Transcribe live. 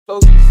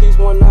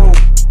619.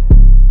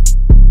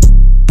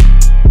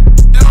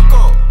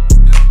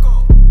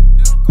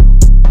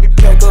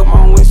 Pack up,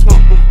 I don't waste no.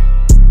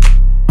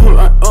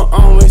 I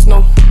don't waste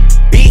no.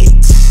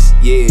 Bitch,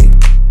 yeah.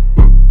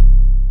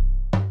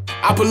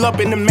 I pull up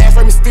in the mask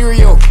like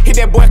Mysterio. Hit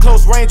that boy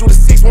close range with a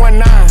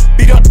 619.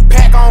 Beat up the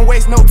pack, I don't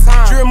waste no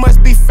time. Drill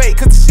must be fake,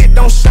 cause the shit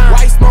don't shine.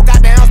 Why you smoke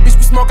out the ounce, bitch,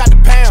 we smoke out the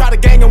pound. Try to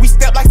gang and we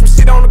step like some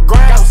shit on the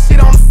ground. Got some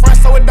shit on the front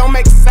so it don't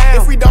make a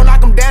sound. If we don't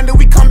knock them down, then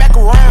we come back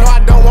around. No, I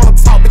don't wanna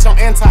talk, bitch, I'm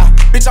anti.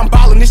 Bitch, I'm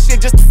ballin', this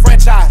shit just a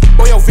franchise.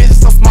 Boy, your vision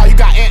so small, you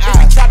got ant eyes.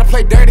 If you try to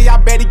play dirty, I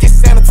bet he get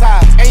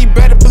sanitized. And you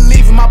better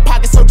believe it, my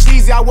pocket so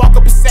cheesy, I walk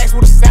up in sacks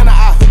with a Santa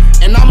eye.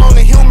 And I'm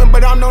only human,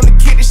 but I'm known to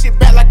kick this shit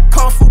back like a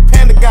Kung Fu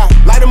Panda guy.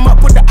 Light him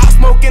up with the eye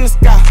smoke in the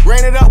sky.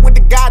 Ran it up with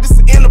the guy, this is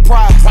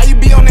enterprise. Why you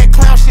be on that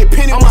clown shit,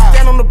 penny wise? I'ma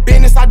stand on the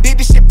business, I did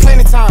this shit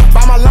plenty times.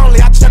 By my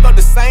lonely, I check up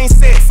the same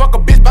set. Fuck a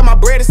bitch, by my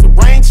bread, it's a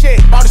rain check.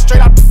 Bought it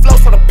straight out the flow,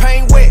 so the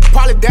pain wet.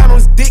 Probably down on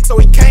his dick, so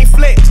he can't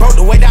flex. Broke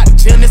the weight out the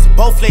gym, this a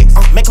Bowflex.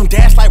 Make him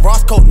dash like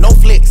Roscoe, no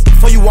flex.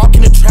 Before you walk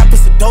in the trap,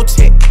 it's a dough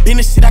check.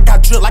 Business shit, I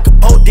got drilled like a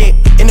boat deck.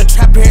 In the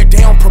trap every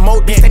day, I'm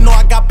promote that. They know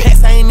I got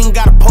packs, I ain't even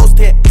gotta post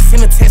that.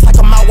 Send a text like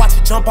I'm out, watch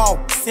it jump off.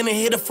 Send a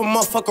hitter for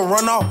motherfucker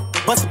run off.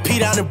 Bust a P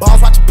down in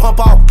balls, watch it pump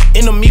off.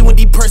 Into me with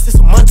these purses,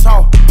 a munch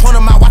off. Point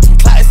them out, watch them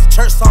clout, it's a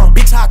church song.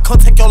 Bitch, I come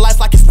take your life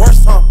like it's worth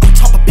some.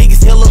 Chop a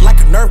biggest hill, look like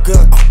a Nerf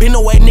gun. Been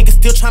away,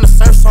 niggas still tryna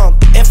surf some.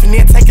 Effing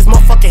in, take his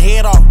motherfucking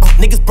head off.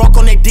 Niggas broke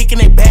on their dick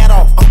and they bad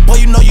off. Boy,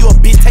 you know you a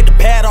bitch, take the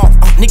pad off.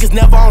 Niggas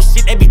never on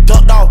shit, they be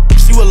ducked off.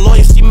 She was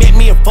loyal, she met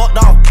me and fucked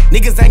off.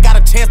 Niggas ain't got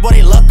a chance, boy,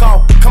 they luck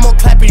off. Come on,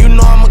 clap it, you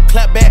know I'ma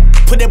clap back.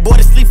 Put that boy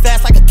to sleep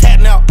fast like a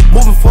cat now.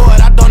 Moving forward,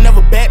 I don't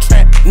never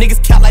backtrack.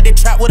 Niggas count like they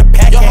trap with a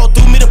pack. Your hoe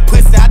threw me the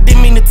pussy, I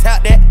didn't mean to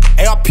tap that.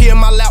 ARP in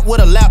my lap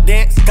with a lap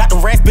dance. Got the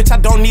racks, bitch, I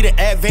don't need an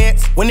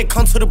advance. When it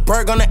comes to the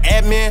burg on the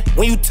admin,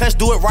 when you touch,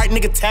 do it right,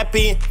 nigga, tap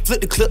in.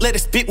 Flip the clip, let it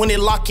spit when it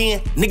lock in.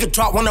 Nigga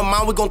drop one of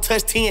mine, we gon'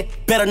 touch 10.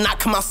 Better not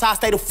come outside,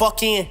 stay the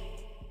fuck in.